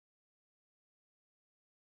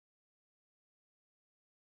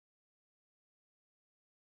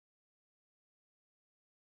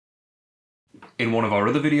In one of our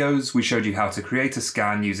other videos, we showed you how to create a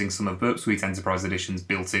scan using some of Burp Suite Enterprise Edition's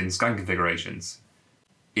built-in scan configurations.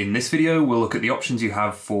 In this video, we'll look at the options you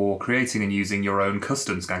have for creating and using your own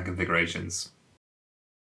custom scan configurations.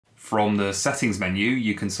 From the Settings menu,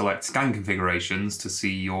 you can select Scan Configurations to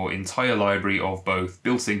see your entire library of both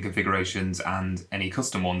built-in configurations and any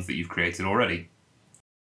custom ones that you've created already.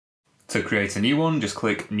 To create a new one, just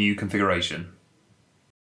click New Configuration.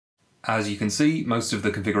 As you can see, most of the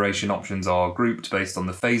configuration options are grouped based on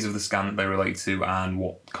the phase of the scan that they relate to and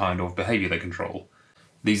what kind of behaviour they control.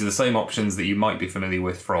 These are the same options that you might be familiar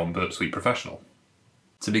with from Burp Suite Professional.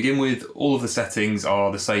 To begin with, all of the settings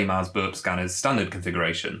are the same as Burp Scanner's standard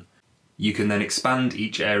configuration. You can then expand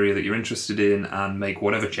each area that you're interested in and make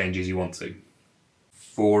whatever changes you want to.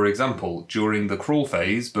 For example, during the crawl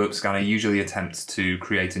phase, Burp Scanner usually attempts to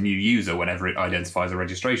create a new user whenever it identifies a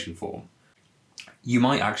registration form. You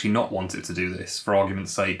might actually not want it to do this, for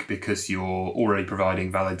argument's sake, because you're already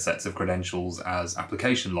providing valid sets of credentials as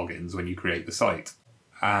application logins when you create the site.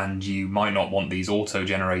 And you might not want these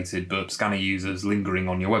auto-generated Burp Scanner users lingering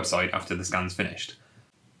on your website after the scan's finished.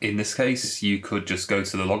 In this case, you could just go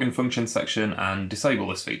to the login function section and disable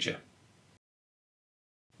this feature.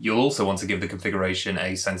 You'll also want to give the configuration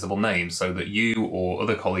a sensible name so that you or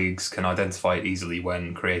other colleagues can identify it easily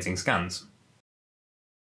when creating scans.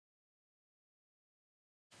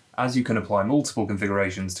 As you can apply multiple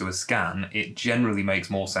configurations to a scan, it generally makes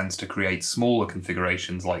more sense to create smaller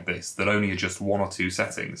configurations like this that only adjust one or two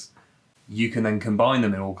settings. You can then combine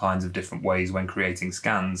them in all kinds of different ways when creating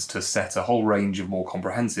scans to set a whole range of more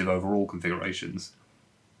comprehensive overall configurations.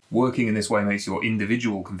 Working in this way makes your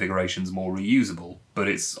individual configurations more reusable, but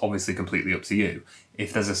it's obviously completely up to you.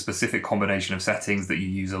 If there's a specific combination of settings that you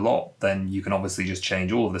use a lot, then you can obviously just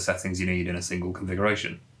change all of the settings you need in a single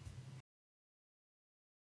configuration.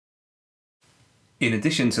 In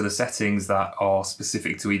addition to the settings that are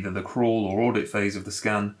specific to either the crawl or audit phase of the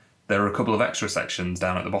scan, there are a couple of extra sections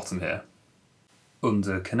down at the bottom here.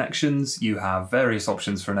 Under Connections, you have various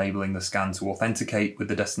options for enabling the scan to authenticate with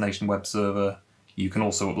the destination web server. You can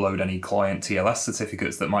also upload any client TLS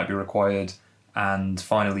certificates that might be required, and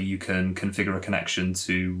finally you can configure a connection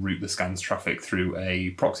to route the scan's traffic through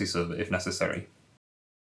a proxy server if necessary.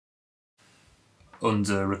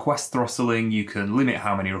 Under Request Throttling, you can limit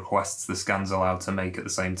how many requests the scan's allowed to make at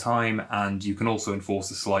the same time, and you can also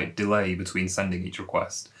enforce a slight delay between sending each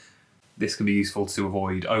request. This can be useful to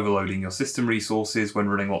avoid overloading your system resources when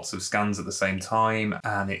running lots of scans at the same time,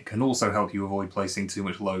 and it can also help you avoid placing too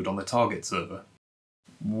much load on the target server.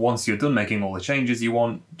 Once you're done making all the changes you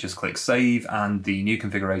want, just click Save and the new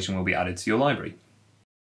configuration will be added to your library.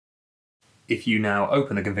 If you now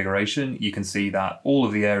open the configuration, you can see that all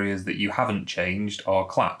of the areas that you haven't changed are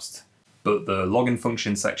collapsed, but the login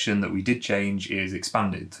function section that we did change is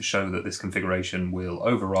expanded to show that this configuration will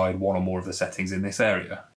override one or more of the settings in this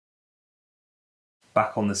area.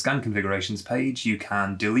 Back on the Scan Configurations page, you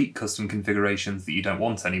can delete custom configurations that you don't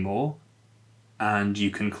want anymore, and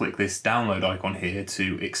you can click this download icon here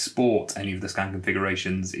to export any of the scan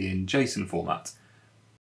configurations in JSON format.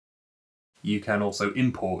 You can also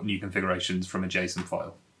import new configurations from a JSON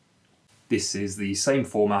file. This is the same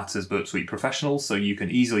format as Burp Suite Professional, so you can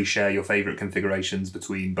easily share your favourite configurations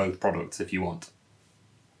between both products if you want.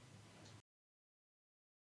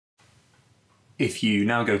 If you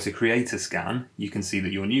now go to create a scan, you can see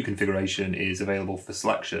that your new configuration is available for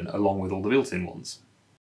selection along with all the built-in ones.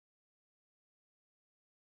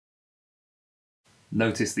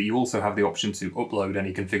 Notice that you also have the option to upload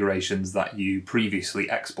any configurations that you previously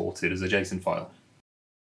exported as a JSON file.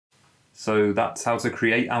 So that's how to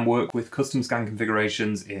create and work with custom scan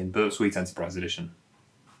configurations in Burp Suite Enterprise Edition.